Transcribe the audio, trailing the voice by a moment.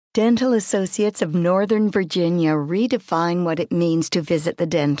Dental Associates of Northern Virginia redefine what it means to visit the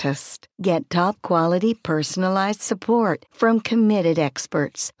dentist. Get top-quality, personalized support from committed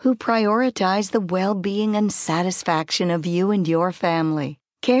experts who prioritize the well-being and satisfaction of you and your family.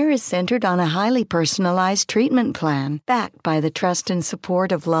 Care is centered on a highly personalized treatment plan backed by the trust and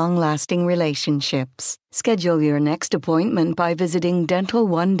support of long-lasting relationships. Schedule your next appointment by visiting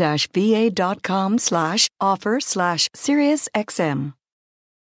dental1-va.com/offer/SiriusXM.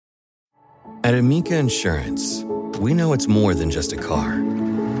 At Amica Insurance, we know it's more than just a car.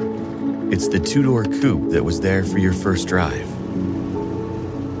 It's the two-door coupe that was there for your first drive,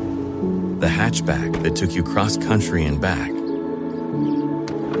 the hatchback that took you cross-country and back,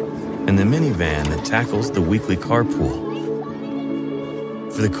 and the minivan that tackles the weekly carpool.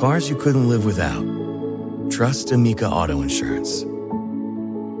 For the cars you couldn't live without, trust Amica Auto Insurance.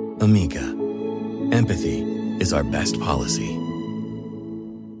 Amica. Empathy is our best policy.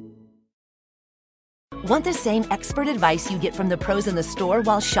 Want the same expert advice you get from the pros in the store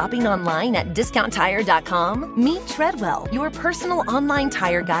while shopping online at DiscountTire.com? Meet Treadwell, your personal online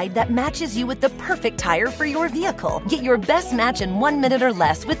tire guide that matches you with the perfect tire for your vehicle. Get your best match in 1 minute or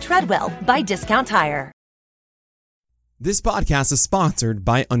less with Treadwell by Discount Tire. This podcast is sponsored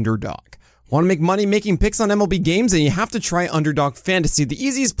by Underdog. Want to make money making picks on MLB games? And you have to try Underdog Fantasy, the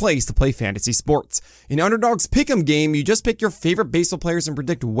easiest place to play fantasy sports. In Underdog's Pick'em game, you just pick your favorite baseball players and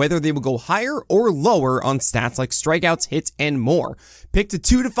predict whether they will go higher or lower on stats like strikeouts, hits, and more. Pick the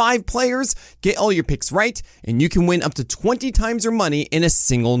 2 to 5 players, get all your picks right, and you can win up to 20 times your money in a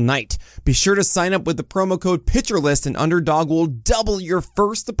single night. Be sure to sign up with the promo code PitcherList, and Underdog will double your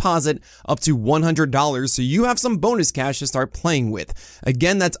first deposit up to $100, so you have some bonus cash to start playing with.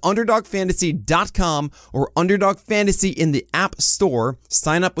 Again, that's UnderdogFantasy.com or Underdog Fantasy in the App Store.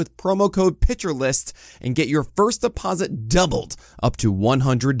 Sign up with promo code PitcherList and get your first deposit doubled up to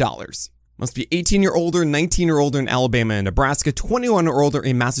 $100. Must be 18 or older, 19 or older in Alabama and Nebraska, 21 or older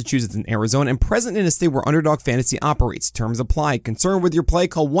in Massachusetts and Arizona, and present in a state where Underdog Fantasy operates. Terms apply. Concerned with your play?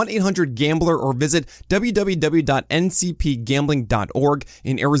 Call 1-800-GAMBLER or visit www.ncpgambling.org.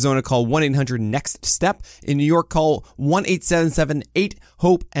 In Arizona, call 1-800-NEXT-STEP. In New York, call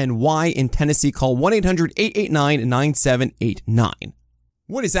 1-877-8-HOPE-NY. In Tennessee, call 1-800-889-9789.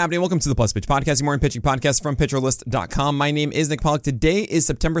 What is happening? Welcome to the Plus Pitch Podcast, your morning pitching podcast from PitcherList.com. My name is Nick Pollock. Today is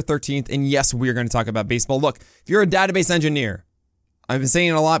September 13th, and yes, we are going to talk about baseball. Look, if you're a database engineer, I've been saying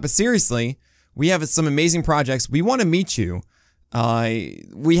it a lot, but seriously, we have some amazing projects. We want to meet you.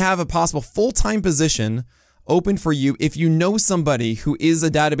 We have a possible full-time position open for you. If you know somebody who is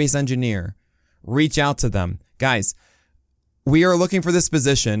a database engineer, reach out to them. Guys, we are looking for this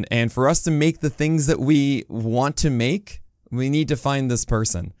position, and for us to make the things that we want to make, we need to find this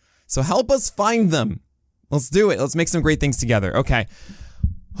person. So help us find them. Let's do it. Let's make some great things together. Okay.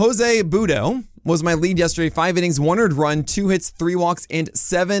 Jose Budo was my lead yesterday. 5 innings, 1 earned run, 2 hits, 3 walks, and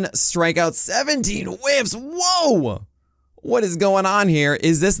 7 strikeouts, 17 whiffs. Whoa! What is going on here?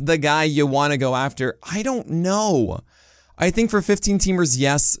 Is this the guy you want to go after? I don't know. I think for 15-teamers,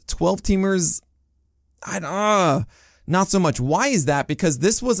 yes. 12-teamers, not so much. Why is that? Because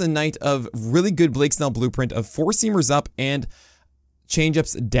this was a night of really good Blake Snell blueprint of 4-seamers up and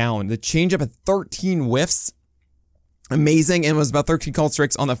changeups down. The changeup at 13 whiffs, amazing, and it was about 13 called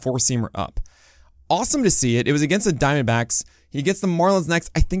strikes on the 4-seamer up. Awesome to see it. It was against the Diamondbacks. He gets the Marlins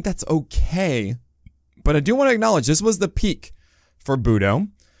next. I think that's okay. But I do want to acknowledge this was the peak for Budo,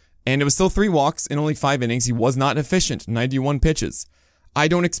 and it was still 3 walks in only 5 innings. He was not efficient, 91 pitches. I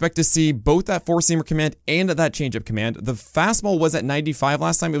don't expect to see both that 4-seamer command and that changeup command. The fastball was at 95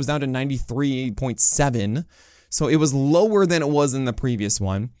 last time. It was down to 93.7. So it was lower than it was in the previous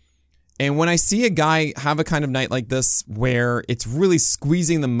one. And when I see a guy have a kind of night like this where it's really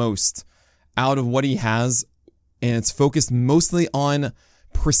squeezing the most out of what he has, and it's focused mostly on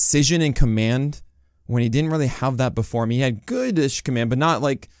precision and command when he didn't really have that before. I mean, he had good-ish command, but not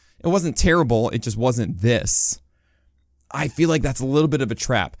like, it wasn't terrible. It just wasn't this. I feel like that's a little bit of a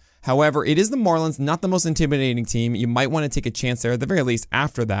trap. However, it is the Marlins, not the most intimidating team. You might want to take a chance there. At the very least,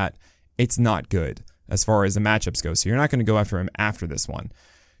 after that, it's not good as far as the matchups go. So you're not going to go after him after this one.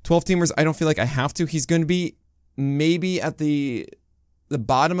 12-teamers, I don't feel like I have to. He's going to be maybe at the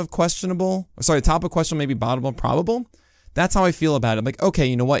bottom of questionable. Sorry, top of questionable, maybe bottom of probable. That's how I feel about it. I'm like, okay,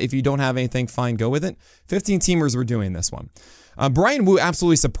 you know what? If you don't have anything, fine, go with it. 15-teamers were doing this one. Brian Wu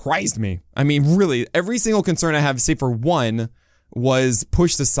absolutely surprised me. I mean, really, every single concern I have, save for one, was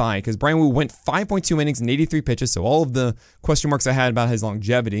pushed aside because Brian Wu went 5.2 innings and 83 pitches. So all of the question marks I had about his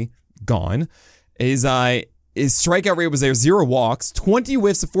longevity, gone. His strikeout rate was there, 0 walks, 20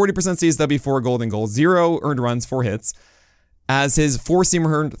 whiffs, 40% CSW, 4 golden goals, 0 earned runs, 4 hits. as his four-seamer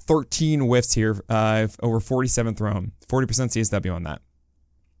earned 13 whiffs here, over 47 thrown, 40% CSW on that.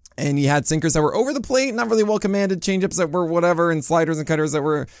 And he had sinkers that were over the plate, not really well commanded, changeups that were whatever, and sliders and cutters that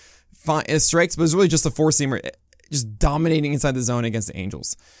were fine as strikes, but it was really just a four-seamer just dominating inside the zone against the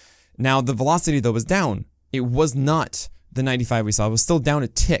Angels. Now, the velocity, though, was down. It was not the 95 we saw. It was still down a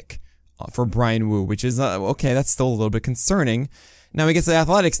tick for Brian Wu, which is, okay, that's still a little bit concerning. Now he gets the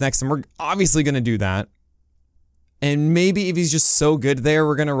Athletics next, and we're obviously going to do that. And maybe if he's just so good there,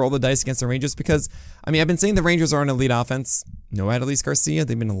 we're going to roll the dice against the Rangers because, I mean, I've been saying the Rangers are an elite offense. No Adolis Garcia.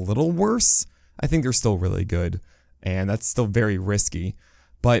 They've been a little worse. I think they're still really good, and that's still very risky.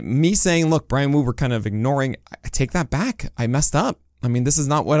 But me saying, look, Brian Wu, we're kind of ignoring, I take that back. I messed up. I mean, this is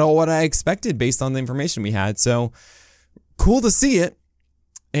not what I expected based on the information we had. So cool to see it.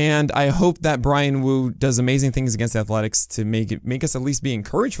 And I hope that Brian Wu does amazing things against the Athletics to make us at least be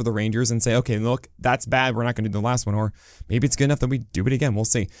encouraged for the Rangers and say, okay, look, that's bad. We're not going to do the last one. Or maybe it's good enough that we do it again. We'll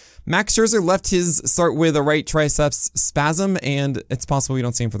see. Max Scherzer left his start with a right triceps spasm, and it's possible we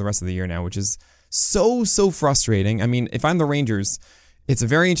don't see him for the rest of the year now, which is so frustrating. I mean, if I'm the Rangers, it's a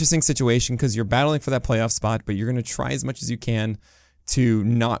very interesting situation because you're battling for that playoff spot, but you're going to try as much as you can to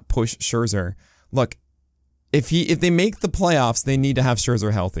not push Scherzer. Look, if they make the playoffs, they need to have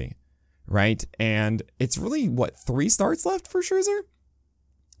Scherzer healthy, right? And it's really, 3 starts left for Scherzer?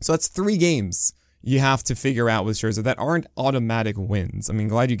 So that's 3 games you have to figure out with Scherzer that aren't automatic wins. I mean,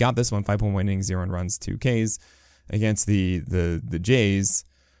 glad you got this one, 5-point innings, 0 runs, 2 Ks against the Jays.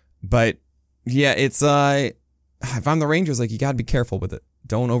 But yeah, it's if I'm the Rangers, like, you got to be careful with it.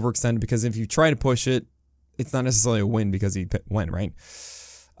 Don't overextend, because if you try to push it, it's not necessarily a win because he went, right?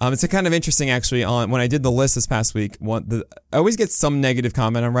 It's a kind of interesting, actually, when I did the list this past week. I always get some negative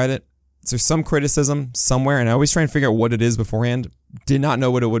comment on Reddit. So there's some criticism somewhere, and I always try and figure out what it is beforehand. Did not know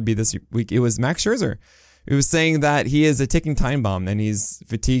what it would be this week. It was Max Scherzer. It was saying that he is a ticking time bomb, and he's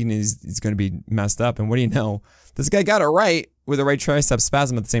fatigued, and he's going to be messed up. And what do you know? This guy got it right with a right tricep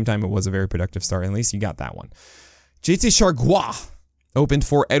spasm. At the same time, it was a very productive start. At least you got that one. JT Chargois opened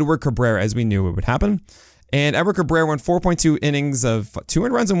for Edward Cabrera, as we knew it would happen. And Edward Cabrera went 4.2 innings of 2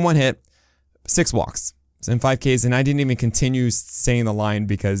 earned runs and 1 hit, 6 walks, and 5 Ks. And I didn't even continue saying the line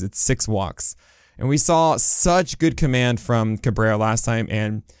because it's 6 walks. And we saw such good command from Cabrera last time.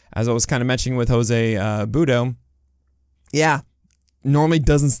 And as I was kind of mentioning with Jose Budo, yeah, normally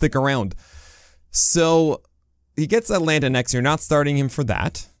doesn't stick around. So he gets Atlanta next year. Not starting him for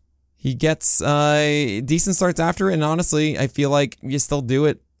that. He gets decent starts after it. And honestly, I feel like you still do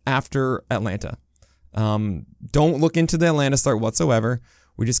it after Atlanta. Don't look into the Atlanta start whatsoever.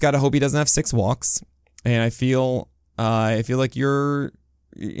 We just got to hope he doesn't have 6 walks. And I feel like you're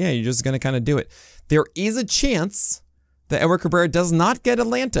just going to kind of do it. There is a chance that Edward Cabrera does not get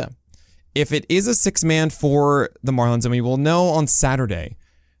Atlanta. If it is a 6-man for the Marlins, and we will know on Saturday.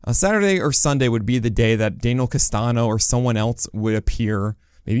 Saturday or Sunday would be the day that Daniel Castano or someone else would appear.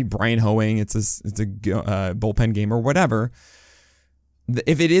 Maybe Brian Hoeing. It's a bullpen game or whatever.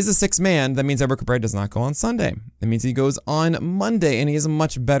 If it is a 6-man, that means Edward Cabrera does not go on Sunday. That means he goes on Monday, and he has a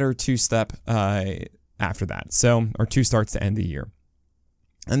much better 2-step after that. So, or 2 starts to end the year.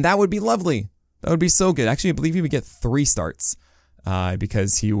 And that would be lovely. That would be so good. Actually, I believe he would get 3 starts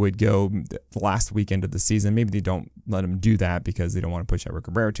because he would go the last weekend of the season. Maybe they don't let him do that because they don't want to push Edward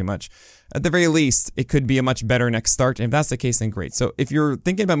Cabrera too much. At the very least, it could be a much better next start. And if that's the case, then great. So if you're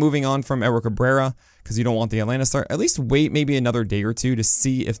thinking about moving on from Edward Cabrera because you don't want the Atlanta start, at least wait maybe another day or 2 to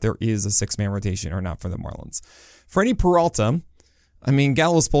see if there is a 6-man rotation or not for the Marlins. Freddie Peralta, I mean,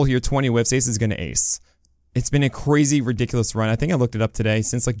 Gallows pull here, 20 whiffs. Ace is going to ace. It's been a crazy, ridiculous run. I think I looked it up today.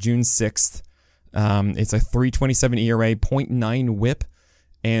 Since like June 6th, it's a 3.27 ERA, 0.9 whip,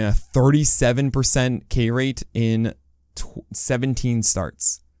 and a 37% K rate in 17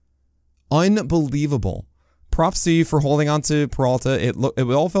 starts. Unbelievable. Props to you for holding on to Peralta. It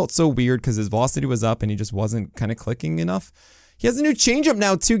all felt so weird because his velocity was up and he just wasn't kind of clicking enough. He has a new changeup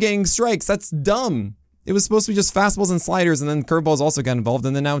now, 2 getting strikes. That's dumb. It was supposed to be just fastballs and sliders, and then curveballs also got involved,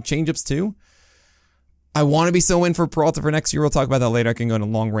 and then now changeups too. I want to be so in for Peralta for next year. We'll talk about that later. I can go on a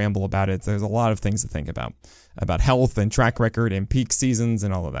long ramble about it. There's a lot of things to think about health and track record and peak seasons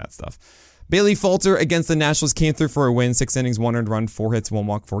and all of that stuff. Bailey Falter against the Nationals came through for a win. 6 innings, 1 earned run, 4 hits, 1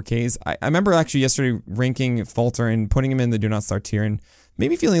 walk, 4 Ks. I remember actually yesterday ranking Falter and putting him in the do not start tier and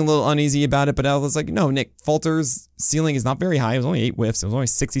maybe feeling a little uneasy about it, but I was like, no, Nick, Falter's ceiling is not very high. It was only 8 whiffs. It was only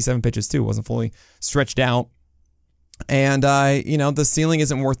 67 pitches too. It wasn't fully stretched out. And, the ceiling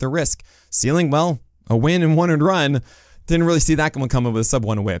isn't worth the risk. Ceiling, well, a win and 1 earned run Didn't really see that one coming with a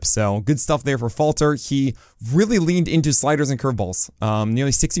sub-1 whip. So good stuff there for Falter. He really leaned into sliders and curveballs.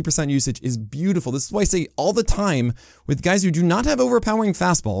 Nearly 60% usage is beautiful. This is why I say all the time with guys who do not have overpowering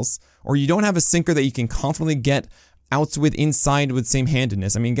fastballs, or you don't have a sinker that you can confidently get outs with inside with same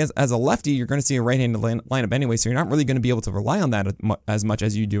handedness. I mean, as a lefty, you're going to see a right-handed lineup anyway, so you're not really going to be able to rely on that as much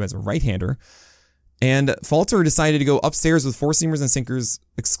as you do as a right-hander. And Falter decided to go upstairs with four-seamers and sinkers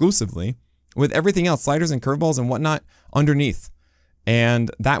exclusively, with everything else, sliders and curveballs and whatnot, underneath. And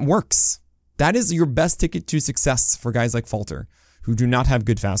that works. That is your best ticket to success for guys like Falter, who do not have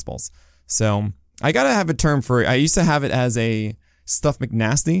good fastballs. So I got to have a term for it. I used to have it as a Stuff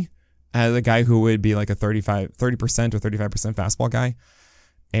McNasty, as a guy who would be like a 30% or 35% fastball guy.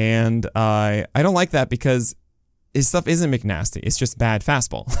 And I don't like that because his stuff isn't McNasty. It's just bad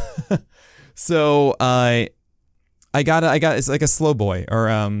fastball. So I got it's like a slow boy, or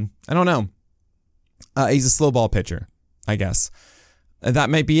I don't know. He's a slow ball pitcher, I guess. That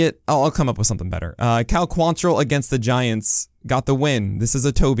might be it. I'll come up with something better. Cal Quantrill against the Giants got the win. This is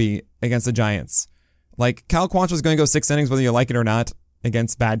a Toby against the Giants. Like, Cal Quantrill is going to go 6 innings whether you like it or not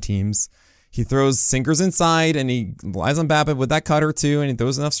against bad teams. He throws sinkers inside, and he relies on BABIP with that cutter too, and he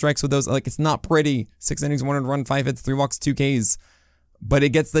throws enough strikes with those. Like, it's not pretty. 6 innings, 1 run, 5 hits, 3 walks, 2 Ks. But it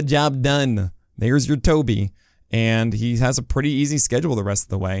gets the job done. There's your Toby. And he has a pretty easy schedule the rest of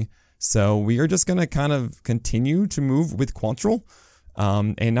the way. So we are just going to kind of continue to move with Quantrill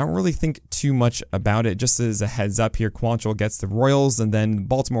and not really think too much about it. Just as a heads up here, Quantrill gets the Royals and then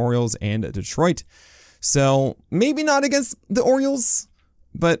Baltimore Orioles and Detroit. So maybe not against the Orioles,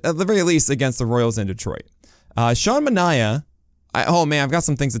 but at the very least against the Royals and Detroit. Sean Manaea, I've got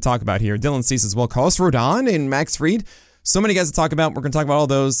some things to talk about here. Dylan Cease as well. Carlos Rodon and Max Fried. So many guys to talk about. We're going to talk about all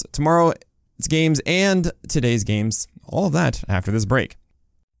those tomorrow. It's games and today's games. All of that after this break.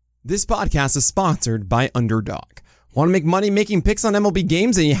 This podcast is sponsored by Underdog. Want to make money making picks on MLB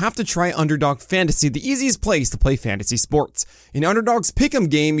games? And you have to try Underdog Fantasy, the easiest place to play fantasy sports. In Underdog's Pick'em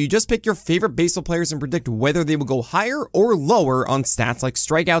game, you just pick your favorite baseball players and predict whether they will go higher or lower on stats like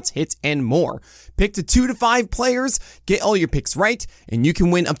strikeouts, hits, and more. Pick to 2 to 5 players, get all your picks right, and you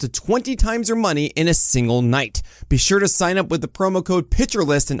can win up to 20 times your money in a single night. Be sure to sign up with the promo code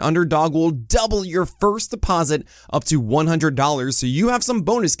PitcherList, and Underdog will double your first deposit up to $100, so you have some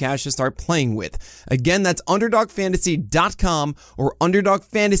bonus cash to start playing with. Again, that's UnderdogFantasy.com or Underdog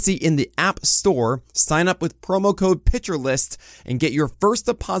Fantasy in the App Store. Sign up with promo code PitcherList and get your first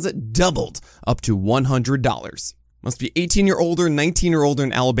deposit doubled up to $100. Must be 18 or older, 19 or older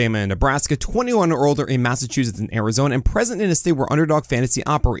in Alabama and Nebraska, 21 or older in Massachusetts and Arizona, and present in a state where Underdog Fantasy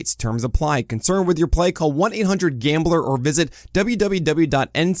operates. Terms apply. Concerned with your play? Call 1-800-GAMBLER or visit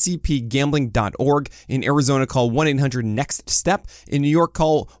www.ncpgambling.org. In Arizona, call 1-800-NEXT-STEP. In New York,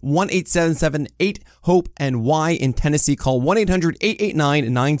 call 1-877-8-HOPE-NY. In Tennessee, call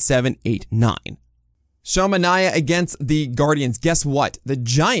 1-800-889-9789. Sean Manaea against the Guardians. Guess what? The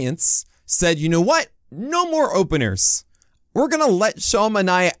Giants said, you know what? No more openers. We're going to let Sean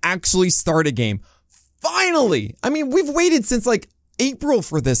Manaea actually start a game. Finally! I mean, we've waited since like April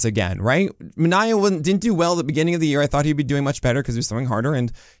for this again, right? Manaea didn't do well at the beginning of the year. I thought he'd be doing much better because he was throwing harder and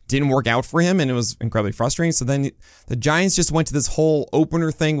didn't work out for him, and it was incredibly frustrating. So then the Giants just went to this whole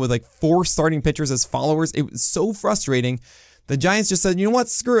opener thing with like 4 starting pitchers as followers. It was so frustrating. The Giants just said, you know what?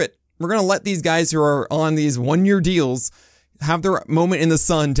 Screw it. We're going to let these guys who are on these 1-year deals have their moment in the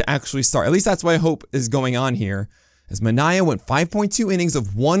sun to actually start. At least that's what I hope is going on here. As Manaea went 5.2 innings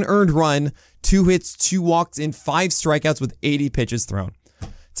of 1 earned run, 2 hits, 2 walks, and 5 strikeouts with 80 pitches thrown.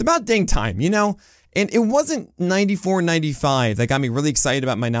 It's about dang time, you know? And it wasn't 94-95 that got me really excited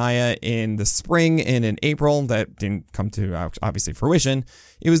about Manaea in the spring and in April. That didn't come to, obviously, fruition.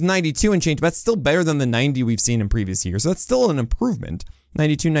 It was 92 and change, but that's still better than the 90 we've seen in previous years. So that's still an improvement.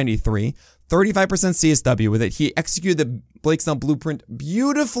 92-93. 35% CSW with it. He executed the Blake Snell blueprint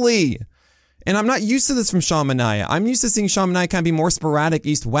beautifully. And I'm not used to this from Sean Manaea. I'm used to seeing Sean Manaea kind of be more sporadic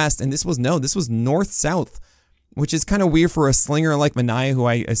east-west, and this was north-south, which is kind of weird for a slinger like Manaea, who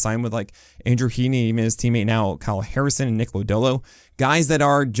I signed with like Andrew Heaney, even his teammate now, Kyle Harrison and Nick Lodolo. Guys that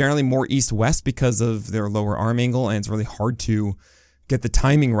are generally more east-west because of their lower arm angle, and it's really hard to get the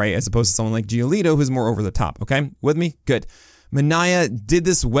timing right as opposed to someone like Giolito, who's more over the top. Okay? With me? Good. Manaea did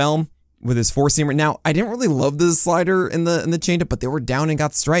this well with his 4-seamer. Now, I didn't really love the slider in the changeup, but they were down and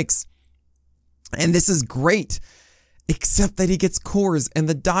got strikes. And this is great, except that he gets cores and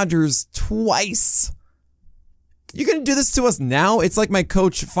the Dodgers twice. You gonna do this to us now? It's like my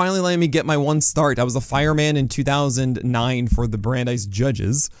coach finally letting me get my 1 start. I was a fireman in 2009 for the Brandeis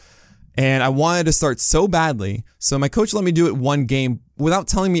Judges, and I wanted to start so badly. So my coach let me do it 1 game without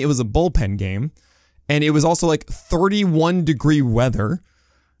telling me it was a bullpen game. And it was also like 31-degree weather.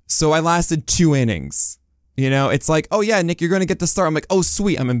 So I lasted 2 innings. You know, it's like, oh yeah, Nick, you're going to get the start. I'm like, oh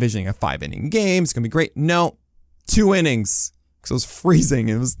sweet, I'm envisioning a 5-inning game. It's going to be great. No, 2 innings. Because it was freezing.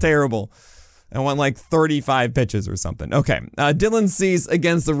 It was terrible. I went like 35 pitches or something. Okay. Dylan Cease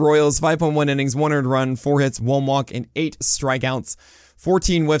against the Royals. 5.1 innings, 1 earned run, 4 hits, 1 walk, and 8 strikeouts.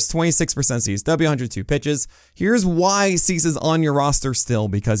 14 whiffs, 26% CSW, 102 pitches. Here's why Cease is on your roster still,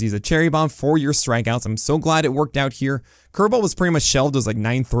 because he's a cherry bomb for your strikeouts. I'm so glad it worked out here. Curveball was pretty much shelved. It was like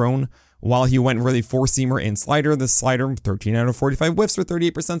 9 thrown while he went really 4-seamer and slider. The slider, 13 out of 45 whiffs for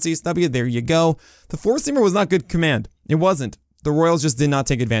 38% CSW. There you go. The 4-seamer was not good command. It wasn't. The Royals just did not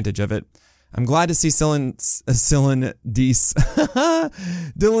take advantage of it. I'm glad to see Dylan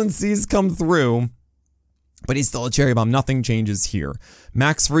Cease come through, but he's still a cherry bomb. Nothing changes here.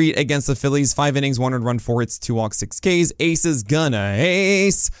 Max Fried against the Phillies, 5 innings, 1 earned run, 4 hits, 2 walks, 6 Ks. Ace is gonna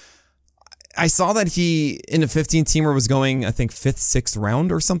ace. I saw that he, in a 15-teamer, was going, I think, 5th, 6th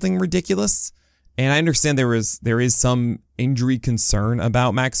round or something ridiculous. And I understand there is some injury concern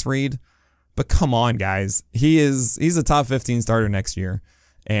about Max Fried, but come on, guys. He's a top 15 starter next year.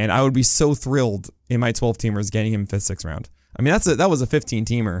 And I would be so thrilled in my 12-teamers getting him 5th, 6th round. I mean, that was a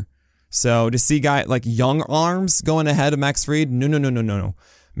 15-teamer. So to see guy like young arms going ahead of Max Fried, no.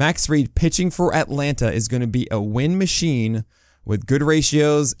 Max Fried pitching for Atlanta is going to be a win machine with good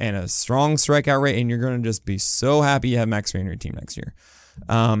ratios and a strong strikeout rate, and you're going to just be so happy you have Max Fried on your team next year.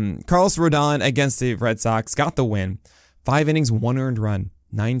 Carlos Rodon against the Red Sox got the win. 5 innings, 1 earned run.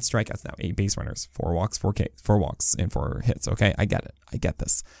 9 strikeouts now, 8 base runners, 4 walks, 4 walks, and 4 hits. Okay, I get it. I get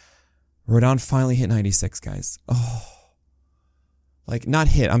this. Rodon finally hit 96, guys. Oh. Like, not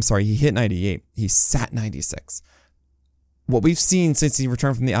hit. I'm sorry. He hit 98. He sat 96. What we've seen since he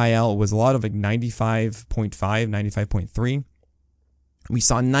returned from the IL was a lot of like 95.5, 95.3. We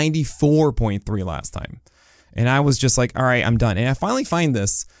saw 94.3 last time. And I was just like, all right, I'm done. And I finally find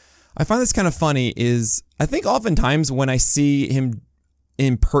this kind of funny is I think oftentimes when I see him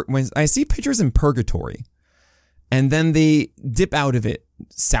when I see pitchers in purgatory and then they dip out of it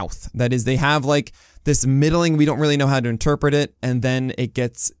south. That is, they have like this middling, we don't really know how to interpret it, and then it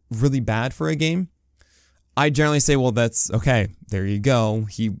gets really bad for a game. I generally say, well, that's okay. There you go.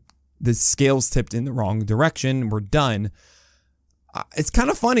 The scales tipped in the wrong direction. We're done. It's kind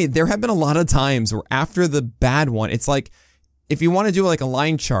of funny. There have been a lot of times where after the bad one, it's like, if you want to do like a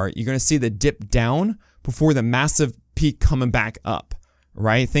line chart, you're going to see the dip down before the massive peak coming back up.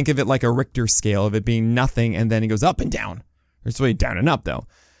 Right? Think of it like a Richter scale of it being nothing and then it goes up and down. It's way down and up though.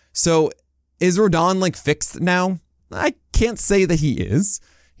 So is Rodon like fixed now? I can't say that he is.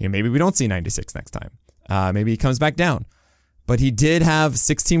 You know, maybe we don't see 96 next time. Maybe he comes back down. But he did have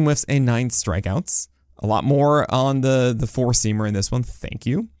 16 whiffs and 9 strikeouts. A lot more on the 4-seamer in this one. Thank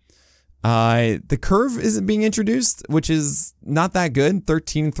you. The curve isn't being introduced, which is not that good.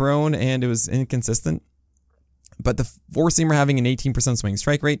 13 thrown and it was inconsistent. But the 4-seamer having an 18% swing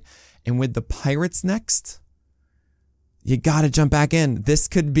strike rate. And with the Pirates next, you got to jump back in. This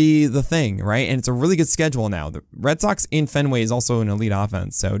could be the thing, right? And it's a really good schedule now. The Red Sox in Fenway is also an elite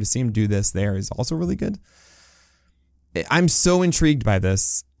offense. So to see him do this there is also really good. I'm so intrigued by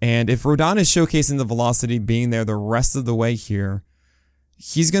this. And if Rodon is showcasing the velocity being there the rest of the way here,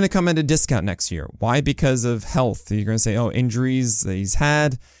 he's going to come at a discount next year. Why? Because of health. You're going to say, oh, injuries that he's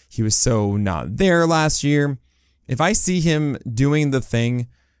had. He was so not there last year. If I see him doing the thing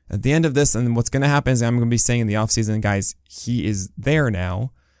at the end of this, and what's going to happen is I'm going to be saying in the offseason, guys, he is there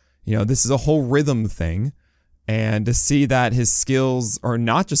now. You know, this is a whole rhythm thing. And to see that his skills are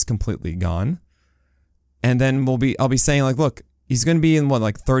not just completely gone. And then I'll be saying like, look, he's going to be in what,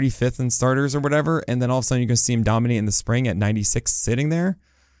 like 35th in starters or whatever. And then all of a sudden you're going to see him dominate in the spring at 96 sitting there.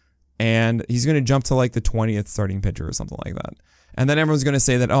 And he's going to jump to like the 20th starting pitcher or something like that. And then everyone's going to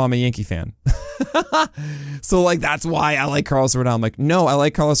say that, oh, I'm a Yankee fan. So like, that's why I like Carlos Rodon. I'm like, no, I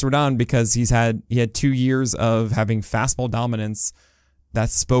like Carlos Rodon because he had 2 years of having fastball dominance that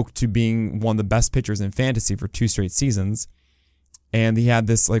spoke to being one of the best pitchers in fantasy for 2 straight seasons. And he had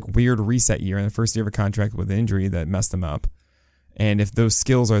this like weird reset year in the first year of a contract with an injury that messed him up. And if those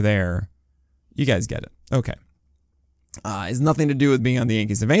skills are there, you guys get it. Okay. It's nothing to do with being on the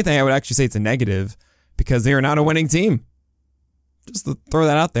Yankees. If anything, I would actually say it's a negative because they are not a winning team. Just to throw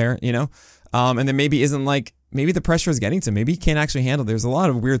that out there, you know. And then maybe the pressure is getting to him. Maybe he can't actually handle it. There's a lot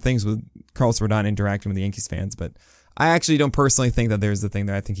of weird things with Carlos Rodon interacting with the Yankees fans, but I actually don't personally think that there's the thing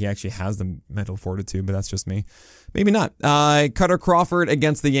that I think he actually has the mental fortitude, but that's just me. Maybe not. Cutter Crawford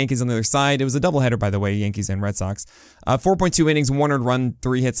against the Yankees on the other side. It was a doubleheader, by the way, Yankees and Red Sox. 4.2 innings, 1 earned run,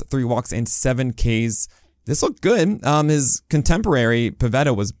 3 hits, 3 walks, and 7 Ks. This looked good. His contemporary,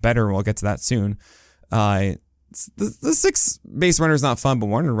 Pivetta, was better. We'll get to that soon. The 6 base runner is not fun, but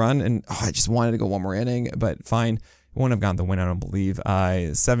 1 run, and I just wanted to go one more inning, but fine. Wouldn't have gotten the win, I don't believe.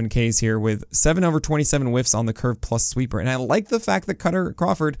 7 Ks here with 7 over 27 whiffs on the curve plus sweeper. And I like the fact that Cutter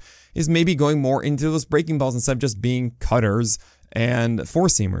Crawford is maybe going more into those breaking balls instead of just being cutters and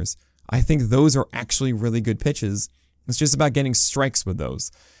four-seamers. I think those are actually really good pitches. It's just about getting strikes with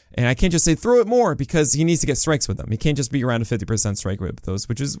those. And I can't just say throw it more because he needs to get strikes with them. He can't just be around a 50% strike rate with those,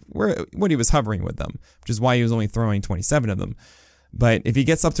 which is what he was hovering with them, which is why he was only throwing 27 of them. But if he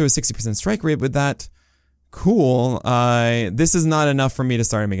gets up to a 60% strike rate with that, cool. This is not enough for me to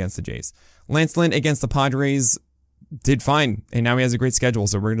start him against the Jays. Lance Lynn against the Padres did fine, and now he has a great schedule,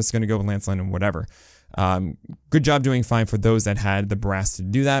 so we're just going to go with Lance Lynn and whatever. Good job doing fine for those that had the brass to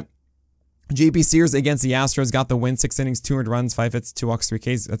do that. JP Sears against the Astros got the win, 6 innings, 200 runs, 5 hits, 2 walks, 3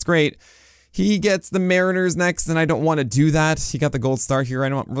 Ks. That's great. He gets the Mariners next, and I don't want to do that. He got the gold star here.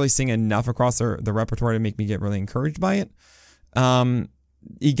 I'm not really seeing enough across the repertoire to make me get really encouraged by it.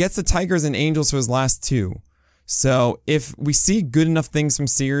 He gets the Tigers and Angels for his last 2. So if we see good enough things from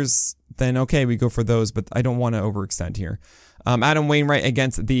Sears, then okay, we go for those, but I don't want to overextend here. Adam Wainwright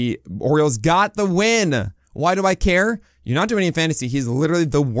against the Orioles got the win. Why do I care? You're not doing any fantasy. He's literally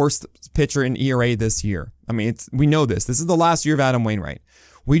the worst pitcher in ERA this year. I mean, we know this. This is the last year of Adam Wainwright.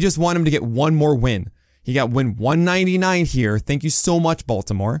 We just want him to get one more win. He got win 199 here. Thank you so much,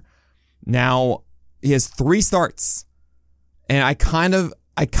 Baltimore. Now, he has 3 starts. And I kind of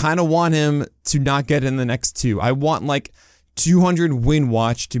want him to not get in the next 2. I want like 200 win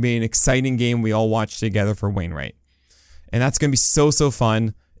watch to be an exciting game we all watch together for Wainwright. And that's going to be so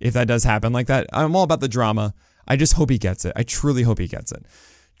fun if that does happen like that. I'm all about the drama. I just hope he gets it. I truly hope he gets it.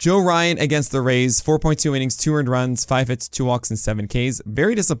 Joe Ryan against the Rays, 4.2 innings, 2 earned runs, 5 hits, 2 walks, and 7 Ks.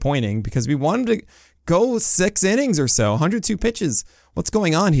 Very disappointing because we wanted to go 6 innings or so, 102 pitches. What's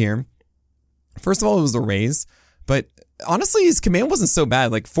going on here? First of all, it was the Rays, but honestly, his command wasn't so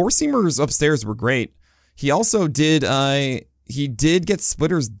bad. Like, 4-seamers upstairs were great. He also did get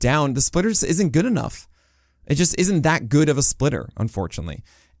splitters down. The splitters isn't good enough. It just isn't that good of a splitter, unfortunately.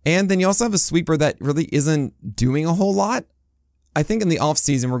 And then you also have a sweeper that really isn't doing a whole lot. I think in the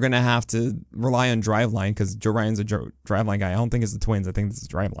offseason, we're going to have to rely on Driveline because Joe Ryan's a Driveline guy. I don't think it's the Twins. I think it's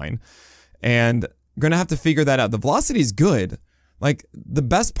Driveline. And we're going to have to figure that out. The velocity is good. Like, the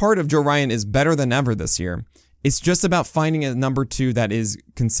best part of Joe Ryan is better than ever this year. It's just about finding a number 2 that is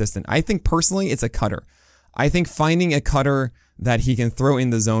consistent. I think personally, it's a cutter. I think finding a cutter that he can throw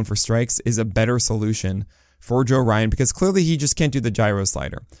in the zone for strikes is a better solution for Joe Ryan because clearly he just can't do the gyro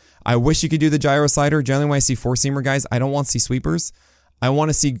slider. I wish he could do the gyro slider. Generally, when I see 4-seamer guys, I don't want to see sweepers. I want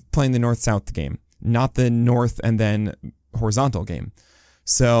to see playing the north-south game, not the north and then horizontal game.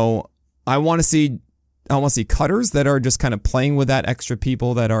 So I want to see cutters that are just kind of playing with that extra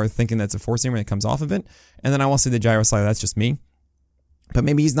people that are thinking that's a 4-seamer that comes off of it. And then I want to see the gyro slider. That's just me. But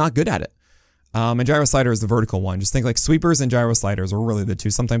maybe he's not good at it. And gyro slider is the vertical one. Just think like sweepers and gyro sliders are really the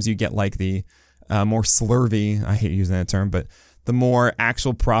 2. Sometimes you get like the more slurvy, I hate using that term, but the more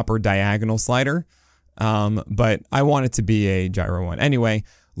actual proper diagonal slider. But I want it to be a gyro one. Anyway,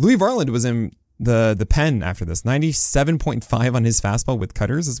 Louis Varland was in the pen after this. 97.5 on his fastball with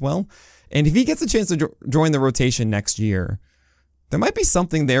cutters as well. And if he gets a chance to join the rotation next year, there might be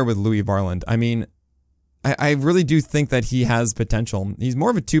something there with Louis Varland. I mean, I really do think that he has potential. He's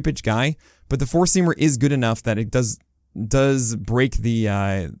more of a 2-pitch guy, but the 4-seamer is good enough that it does break the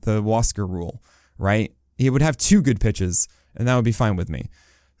Wasker rule, right? He would have 2 good pitches, and that would be fine with me.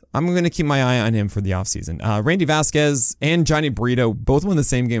 I'm going to keep my eye on him for the offseason. Randy Vasquez and Johnny Brito both won the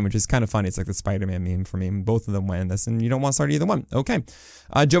same game, which is kind of funny. It's like the Spider-Man meme for me. Both of them win this, and you don't want to start either one. Okay.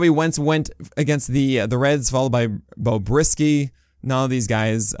 Joey Wentz went against the Reds, followed by Bo Brisky. None of these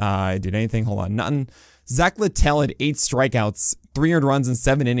guys did anything. Hold on. Nothing. Zach Littell had 8 strikeouts, 3 earned runs in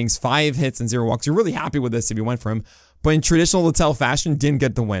 7 innings, 5 hits, and 0 walks. You're really happy with this if you went for him. But in traditional Littell fashion, didn't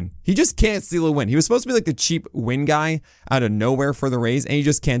get the win. He just can't steal a win. He was supposed to be like the cheap win guy out of nowhere for the Rays, and he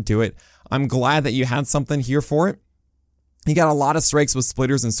just can't do it. I'm glad that you had something here for it. He got a lot of strikes with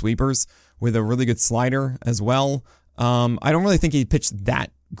splitters and sweepers with a really good slider as well. I don't really think he pitched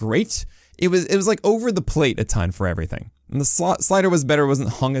that great. It was like over the plate a ton for everything. And the slider was better, it wasn't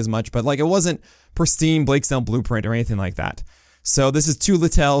hung as much, but like it wasn't pristine Blake Snell blueprint or anything like that. So this is too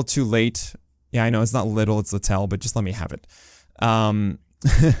Littell, too late. Yeah, I know it's not little, it's Littell, but just let me have it. I'm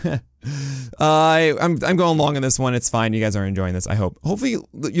going long on this one. It's fine. You guys are enjoying this, I hope. Hopefully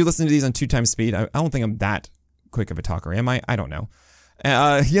you listen to these on 2 times speed. I don't think I'm that quick of a talker, am I? I don't know.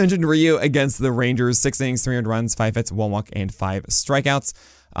 Hyunjin Ryu against the Rangers, 6 innings, 300 runs, 5 hits, 1 walk, and 5 strikeouts.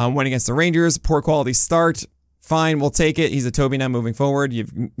 Went against the Rangers, poor quality start. fine, we'll take it. He's a Toby now moving forward.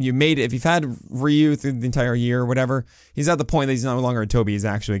 You made it. If you've had Ryu through the entire year or whatever, he's at the point that he's no longer a Toby. He's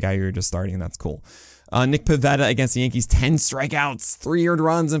actually a guy you're just starting, and that's cool. Nick Pivetta against the Yankees, 10 strikeouts, 3 earned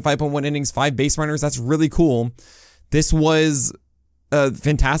runs in 5.1 innings, 5 base runners. That's really cool. This was a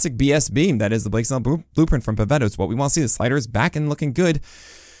fantastic BS beam. That is the Blake Snell blueprint from Pivetta. It's what we want to see. The slider is back and looking good.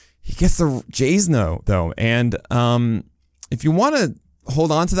 He gets the Jays though. And if you want to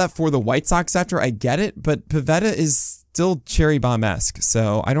hold on to that for the White Sox after, I get it. But Pivetta is still cherry bomb-esque.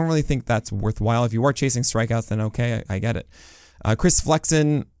 So I don't really think that's worthwhile. If you are chasing strikeouts, then okay, I get it. Chris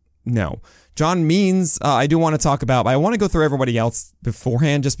Flexen, no. John Means, I do want to talk about, but I want to go through everybody else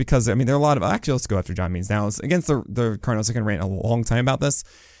beforehand just because, I mean, there are a lot of, actually, let's go after John Means now. Against the Cardinals, I can rant a long time about this.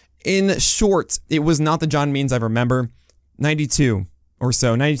 In short, it was not the John Means I remember. 92 or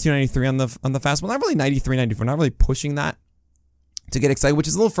so, 92, 93 on the fastball. Not really 93, 94, not really pushing that to get excited, which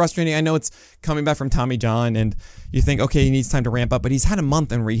is a little frustrating. I know it's coming back from Tommy John, and you think, okay, he needs time to ramp up, but he's had a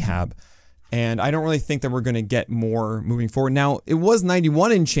month in rehab. And I don't really think that we're going to get more moving forward. Now, it was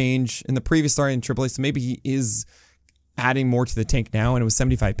 91 and change in the previous start in AAA, so maybe he is adding more to the tank now, and it was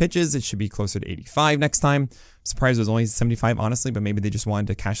 75 pitches. It should be closer to 85 next time. I'm surprised it was only 75, honestly, but maybe they just wanted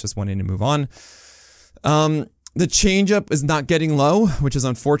to cash this one in and move on. The changeup is not getting low, which is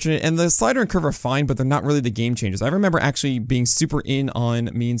unfortunate, and the slider and curve are fine, but they're not really the game changers. I remember actually being super in on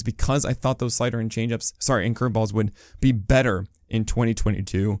Means because I thought those slider and and curveballs would be better in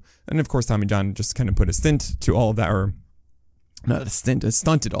 2022. And of course, Tommy John just kind of put a stint to all of that, or not a stint,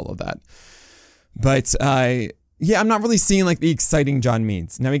 stunted all of that. But I'm not really seeing like the exciting John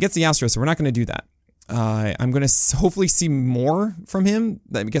Means. Now he gets the Astros, so we're not going to do that. I'm going to hopefully see more from him.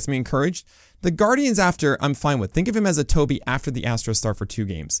 That gets me encouraged. The Guardians after, I'm fine with. Think of him as a Toby after the Astros start for 2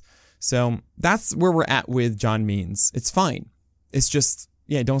 games. So that's where we're at with John Means. It's fine. It's just,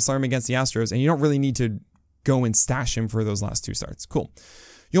 don't start him against the Astros, and you don't really need to go and stash him for those last 2 starts. Cool.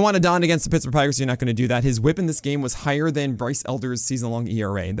 You'll want to Don against the Pittsburgh Pirates. You're not going to do that. His whip in this game was higher than Bryce Elder's season-long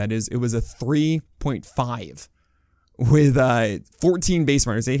ERA. That is, it was a 3.5 with 14 base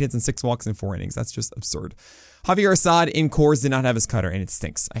runners, 8 hits and 6 walks in 4 innings. That's just absurd. Javier Assad in Coors did not have his cutter, and it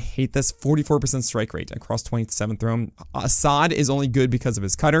stinks. I hate this. 44% strike rate across 27 throw him. Assad is only good because of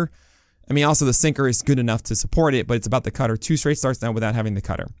his cutter. I mean, also the sinker is good enough to support it, but it's about the cutter. 2 straight starts now without having the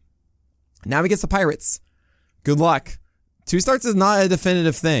cutter. Now he gets the Pirates. Good luck. 2 starts is not a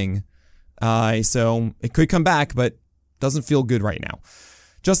definitive thing. So it could come back, but doesn't feel good right now.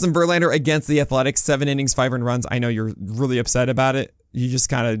 Justin Verlander against the Athletics, 7 innings, 5 earned runs. I know you're really upset about it. You just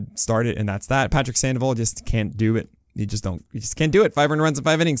kind of start it, and that's that. Patrick Sandoval just can't do it. You just can't do it. 5 earned runs in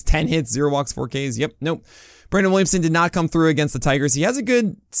 5 innings, 10 hits, 0 walks, 4 Ks. Yep, nope. Brandon Williamson did not come through against the Tigers. He has a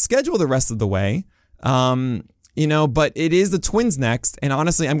good schedule the rest of the way. But it is the Twins next, and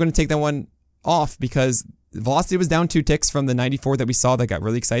honestly, I'm going to take that one off because velocity was down 2 ticks from the 94 that we saw that got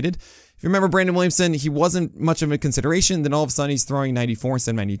really excited. If you remember Brandon Williamson, he wasn't much of a consideration. Then all of a sudden he's throwing 94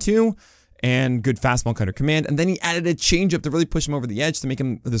 instead of 92 and good fastball cutter command. And then he added a changeup to really push him over the edge to make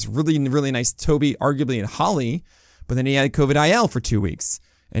him this really, really nice Toby, arguably in Holly. But then he had COVID IL for 2 weeks.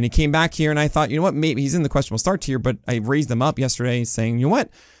 And he came back here and I thought, you know what, maybe he's in the questionable start tier, but I raised him up yesterday saying, you know what,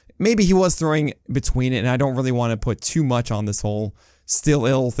 maybe he was throwing between it and I don't really want to put too much on this whole still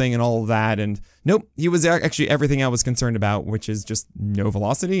ill thing and all of that. And nope, he was actually everything I was concerned about, which is just no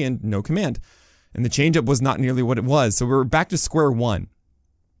velocity and no command. And the changeup was not nearly what it was. So we're back to square one.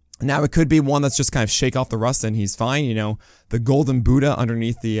 Now it could be one that's just kind of shake off the rust and he's fine, you know, the golden Buddha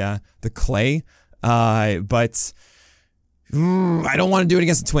underneath the clay. But I don't want to do it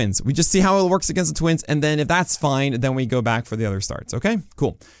against the Twins. We just see how it works against the Twins, and then if that's fine, then we go back for the other starts. Okay,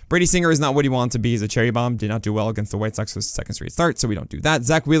 cool. Brady Singer is not what he wanted to be. He's a cherry bomb. Did not do well against the White Sox for his second straight start, so we don't do that.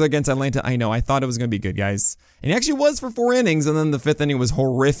 Zach Wheeler against Atlanta. I know. I thought it was going to be good, guys. And he actually was for 4 innings, and then the 5th inning was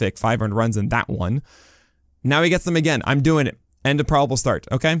horrific. 5 earned runs in that one. Now he gets them again. I'm doing it. End of probable start.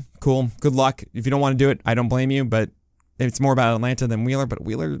 Okay, cool. Good luck. If you don't want to do it, I don't blame you, but it's more about Atlanta than Wheeler, but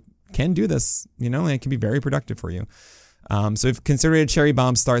Wheeler can do this, you know, and it can be very productive for you. So if consider it a cherry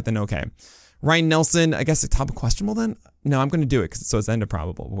bomb start, then okay. Ryan Nelson, I guess the top of questionable then? No, I'm going to do it so it's end of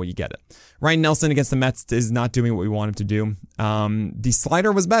probable. Well, you get it. Ryan Nelson against the Mets is not doing what we want him to do. The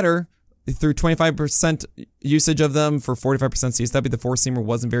slider was better. Through 25% usage of them for 45% CSW, the 4-seamer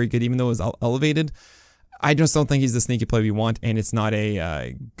wasn't very good, even though it was elevated. I just don't think he's the sneaky play we want, and it's not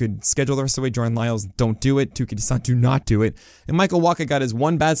a good schedule the rest of the way. Jordan Lyles, don't do it. Tuki Desan, do not do it. And Michael Wacha got his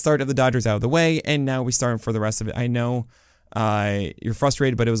one bad start of the Dodgers out of the way, and now we start him for the rest of it. I know you're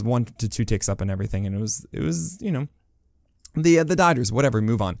frustrated, but it was 1 to 2 ticks up and everything, and it was you know, the Dodgers, whatever,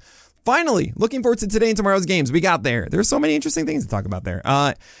 move on. Finally, looking forward to today and tomorrow's games. We got there. There's so many interesting things to talk about there.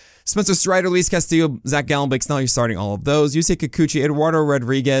 Spencer Strider, Luis Castillo, Zach Gallen, Blake Snell, you're starting all of those. Yusei Kikuchi, Eduardo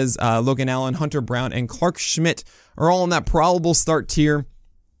Rodriguez, Logan Allen, Hunter Brown, and Clark Schmidt are all in that probable start tier.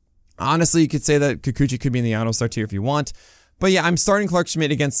 Honestly, you could say that Kikuchi could be in the auto start tier if you want. But yeah, I'm starting Clark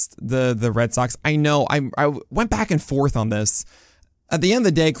Schmidt against the Red Sox. I know, I went back and forth on this. At the end of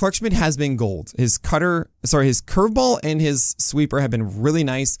the day, Clark Schmidt has been gold. His curveball and his sweeper have been really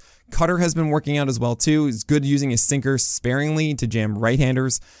nice. Cutter has been working out as well too. He's good using his sinker sparingly to jam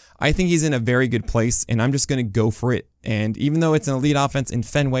right-handers. I think he's in a very good place, and I'm just going to go for it. And even though it's an elite offense in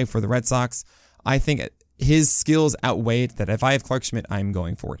Fenway for the Red Sox, I think his skills outweigh it, that if I have Clark Schmidt, I'm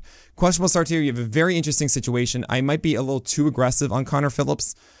going for it. Questionable start here. You have a very interesting situation. I might be a little too aggressive on Connor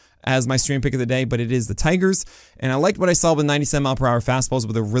Phillips as my stream pick of the day, but it is the Tigers. And I liked what I saw with 97-mile-per-hour fastballs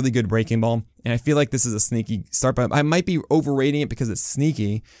with a really good breaking ball. And I feel like this is a sneaky start, but I might be overrating it because it's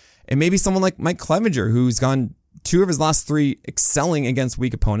sneaky. And maybe someone like Mike Clevenger, who's gone 2 of his last 3 excelling against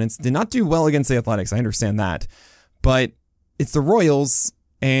weak opponents, did not do well against the Athletics. I understand that. But it's the Royals,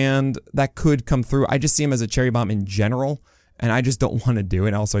 and that could come through. I just see him as a cherry bomb in general, and I just don't want to do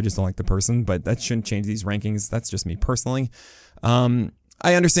it. Also, I just don't like the person, but that shouldn't change these rankings. That's just me personally.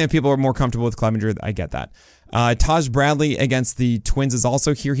 I understand people are more comfortable with Clevenger. I get that. Taj Bradley against the Twins is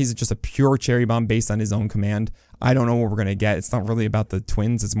also here. He's just a pure cherry bomb based on his own command. I don't know what we're going to get. It's not really about the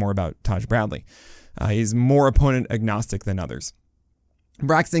Twins. It's more about Taj Bradley. He's more opponent agnostic than others.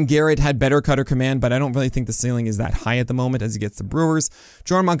 Braxton Garrett had better cutter command, but I don't really think the ceiling is that high at the moment as he gets the Brewers.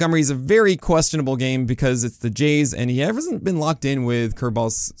 Jordan Montgomery is a very questionable game because it's the Jays, and he hasn't been locked in with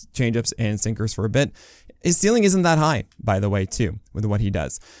curveballs, changeups, and sinkers for a bit. His ceiling isn't that high, by the way, too, with what he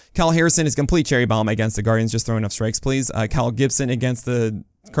does. Cal Harrison is complete cherry bomb against the Guardians. Just throw enough strikes, please. Cal Gibson against the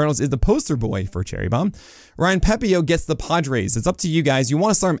Cardinals is the poster boy for cherry bomb. Ryan Pepio gets the Padres. It's up to you guys. You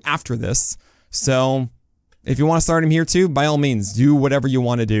want to start him after this. So if you want to start him here too, by all means, do whatever you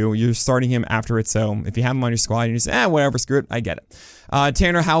want to do. You're starting him after it. So if you have him on your squad, you just say, whatever, screw it. I get it.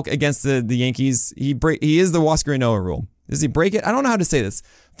 Tanner Houck against the Yankees. He is the Huascarinoa rule. Does he break it? I don't know how to say this.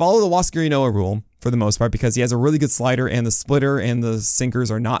 Follow the Huascarinoa rule for the most part because he has a really good slider and the splitter and the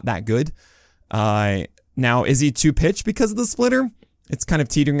sinkers are not that good. Now, is he too pitch because of the splitter? It's kind of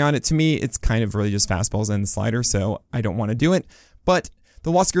teetering on it. To me, it's kind of really just fastballs and the slider, so I don't want to do it. But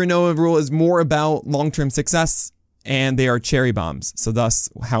the Huascarinoa rule is more about long-term success, and they are cherry bombs. So thus,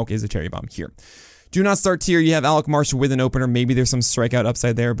 Houck is a cherry bomb here. Do not start tier. You have Alec Marsh with an opener. Maybe there's some strikeout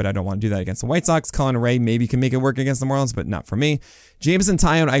upside there, but I don't want to do that against the White Sox. Colin Ray maybe can make it work against the Marlins, but not for me. Jameson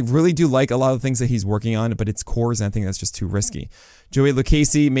Taillon, I really do like a lot of the things that he's working on, but it's cores, and I think that's just too risky. Joey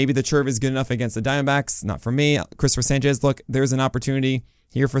Lucchesi, maybe the curve is good enough against the Diamondbacks. Not for me. Christopher Sanchez, look, there's an opportunity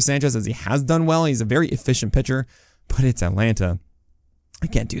here for Sanchez as he has done well. He's a very efficient pitcher, but it's Atlanta. I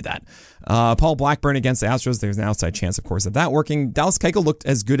can't do that. Paul Blackburn against the Astros. There's an outside chance, of course, of that working. Dallas Keuchel looked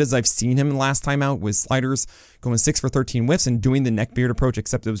as good as I've seen him last time out with sliders, going 6 for 13 whiffs and doing the neckbeard approach,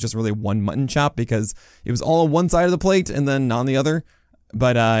 except it was just really one mutton chop because it was all on one side of the plate and then on the other.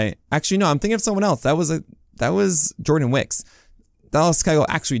 But actually, no, I'm thinking of someone else. That was Jordan Wicks. Dallas Keuchel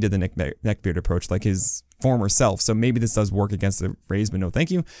actually did the neckbeard approach like his former self, so maybe this does work against the Rays, but no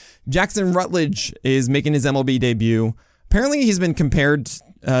thank you. Jackson Rutledge is making his MLB debut. Apparently, he's been compared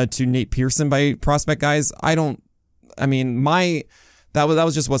to Nate Pearson by prospect guys. That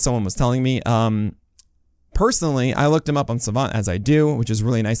was just what someone was telling me. Personally, I looked him up on Savant as I do, which is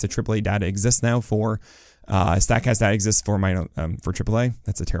really nice that AAA data exists now for StatCast data exists for for AAA.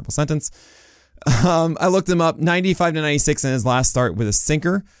 That's a terrible sentence. I looked him up 95 to 96 in his last start with a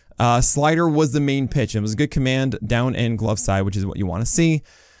sinker. Slider was the main pitch. It was a good command down and glove side, which is what you want to see.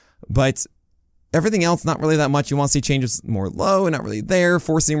 But everything else, not really that much. You want to see changes more low and not really there.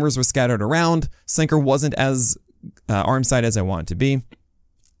 Four seamers were scattered around. Sinker wasn't as arm side as I want it to be.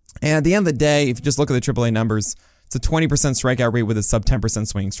 And at the end of the day, if you just look at the AAA numbers, it's a 20% strikeout rate with a sub 10%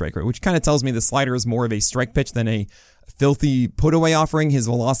 swinging strike rate, which kind of tells me the slider is more of a strike pitch than a filthy put away offering. His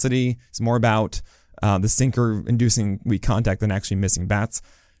velocity is more about the sinker inducing weak contact than actually missing bats.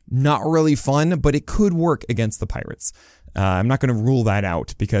 Not really fun, but it could work against the Pirates. I'm not going to rule that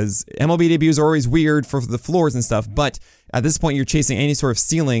out because MLB debuts are always weird for the floors and stuff, but at this point you're chasing any sort of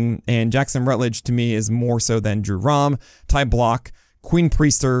ceiling, and Jackson Rutledge to me is more so than Drew Rom, Ty Block, Quinn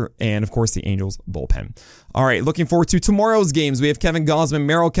Priester, and of course the Angels bullpen. All right, looking forward to tomorrow's games. We have Kevin Gausman,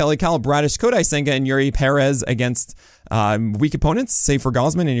 Merrill Kelly, Kyle Bradish, Kodai Senga, and Yuri Perez against weak opponents, save for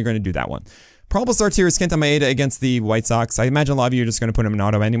Gausman, and you're going to do that one. Probable starts here is Kenta Maeda against the White Sox. I imagine a lot of you are just going to put him in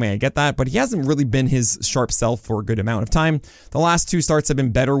auto anyway. I get that, but he hasn't really been his sharp self for a good amount of time. The last two starts have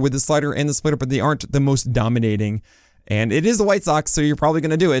been better with the slider and the splitter, but they aren't the most dominating. And it is the White Sox, so you're probably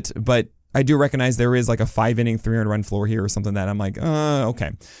going to do it, but I do recognize there is like a 5-inning, 300-run floor here or something that I'm like,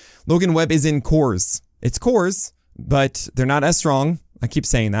 okay. Logan Webb is in cores. It's cores, but they're not as strong. I keep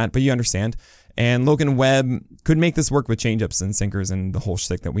saying that, but you understand. And Logan Webb could make this work with changeups and sinkers and the whole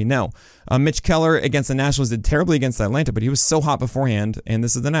shtick that we know. Mitch Keller against the Nationals did terribly against Atlanta, but he was so hot beforehand, and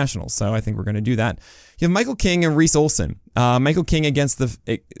this is the Nationals, so I think we're going to do that. You have Michael King and Reese Olson. Michael King against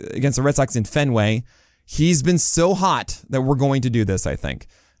the Red Sox in Fenway. He's been so hot that we're going to do this, I think.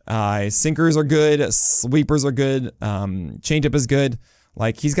 Sinkers are good. Sweepers are good. Changeup is good.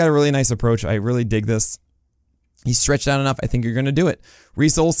 Like, he's got a really nice approach. I really dig this. He's stretched out enough. I think you're going to do it.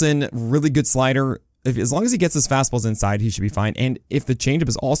 Reese Olson, really good slider. As long as he gets his fastballs inside, he should be fine. And if the changeup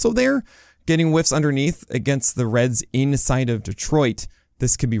is also there, getting whiffs underneath against the Reds inside of Detroit,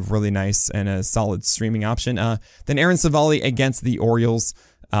 this could be really nice and a solid streaming option. Then Aaron Savali against the Orioles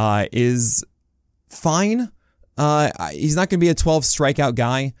is fine. He's not going to be a 12 strikeout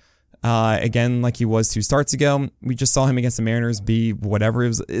guy. Again, like he was 2 starts ago. We just saw him against the Mariners be whatever. It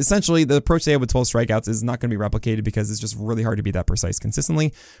was essentially the approach they had with 12 strikeouts is not going to be replicated because it's just really hard to be that precise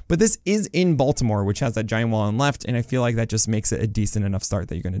consistently. But this is in Baltimore, which has that giant wall on left, and I feel like that just makes it a decent enough start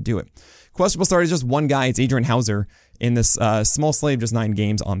that you're going to do it. Questionable start is just one guy. It's Adrian Hauser in this small slate of just 9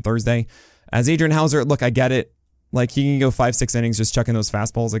 games on Thursday. As Adrian Hauser, look, I get it. Like, he can go 5-6 innings just chucking those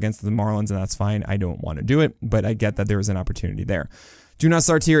fastballs against the Marlins, and that's fine. I don't want to do it, but I get that there is an opportunity there. Do not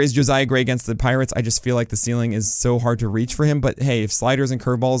start here is Josiah Gray against the Pirates. I just feel like the ceiling is so hard to reach for him. But hey, if sliders and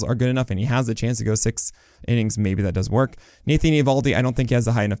curveballs are good enough and he has the chance to go 6 innings, maybe that does work. Nathan Eovaldi, I don't think he has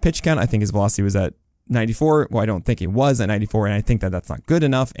a high enough pitch count. I think his velocity was at 94. Well, I don't think he was at 94, and I think that that's not good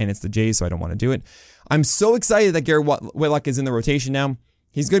enough, and it's the Jays, so I don't want to do it. I'm so excited that Garrett Whitlock is in the rotation now.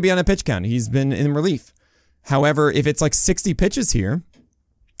 He's going to be on a pitch count. He's been in relief. However, if it's like 60 pitches here,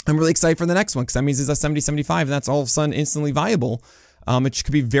 I'm really excited for the next one because that means it's a 70-75, and that's all of a sudden instantly viable. Which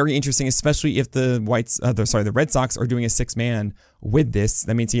could be very interesting, especially if the the Red Sox are doing a 6-man with this.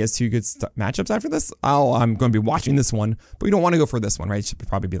 That means he has 2 good matchups after this. I'm going to be watching this one, but we don't want to go for this one, right? It should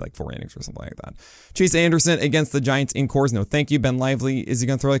probably be like 4 innings or something like that. Chase Anderson against the Giants in cores. No, thank you. Ben Lively, is he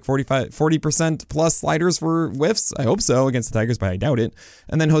going to throw like 40% plus sliders for whiffs? I hope so against the Tigers, but I doubt it.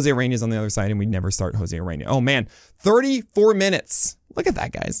 And then Jose Arenas on the other side, and we never start Jose Arenas. Oh man, 34 minutes. Look at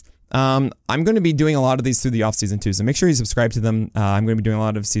that, guys. I'm going to be doing a lot of these through the offseason too, so make sure you subscribe to them. I'm going to be doing a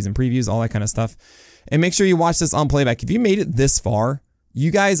lot of season previews, all that kind of stuff. And make sure you watch this on playback. If you made it this far,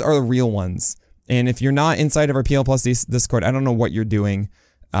 you guys are the real ones. And if you're not inside of our PL Plus Discord, I don't know what you're doing.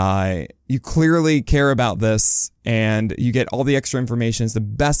 You clearly care about this, and you get all the extra information. It's the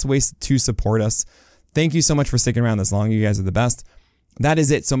best ways to support us. Thank you so much for sticking around this long. You guys are the best. That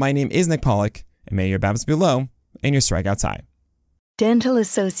is it. So my name is Nick Pollock, and may your BABIPs be low and your strikeouts high. Dental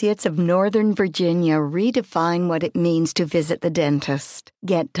Associates of Northern Virginia redefine what it means to visit the dentist.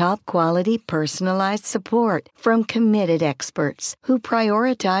 Get top-quality, personalized support from committed experts who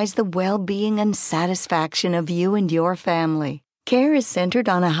prioritize the well-being and satisfaction of you and your family. Care is centered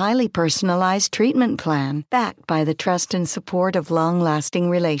on a highly personalized treatment plan backed by the trust and support of long-lasting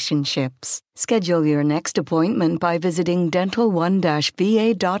relationships. Schedule your next appointment by visiting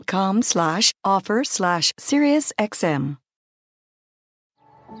dental1-va.com/offer/SiriusXM.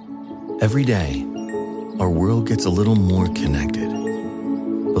 Every day, our world gets a little more connected,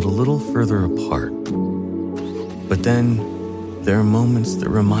 but a little further apart. But then, there are moments that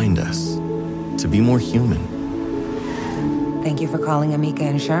remind us to be more human. Thank you for calling Amica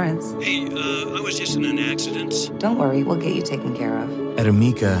Insurance. Hey, I was just in an accident. Don't worry, we'll get you taken care of. At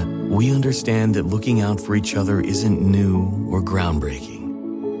Amica, we understand that looking out for each other isn't new or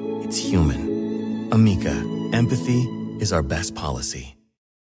groundbreaking. It's human. Amica, empathy is our best policy.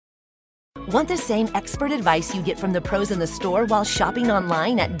 Want the same expert advice you get from the pros in the store while shopping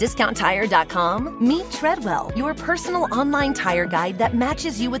online at DiscountTire.com? Meet Treadwell, your personal online tire guide that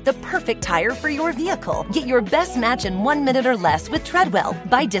matches you with the perfect tire for your vehicle. Get your best match in 1 minute or less with Treadwell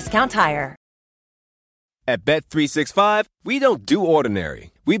by Discount Tire. At Bet365, we don't do ordinary.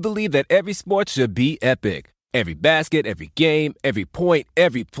 We believe that every sport should be epic. Every basket, every game, every point,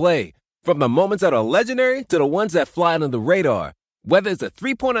 every play. From the moments that are legendary to the ones that fly under the radar. Whether it's a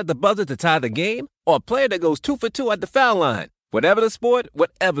 3-pointer at the buzzer to tie the game or a player that goes 2 for 2 at the foul line. Whatever the sport,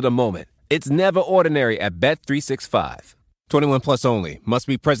 whatever the moment. It's never ordinary at Bet365. 21 plus only. Must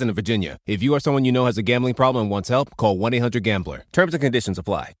be present in Virginia. If you or someone you know has a gambling problem and wants help, call 1-800-GAMBLER. Terms and conditions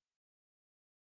apply.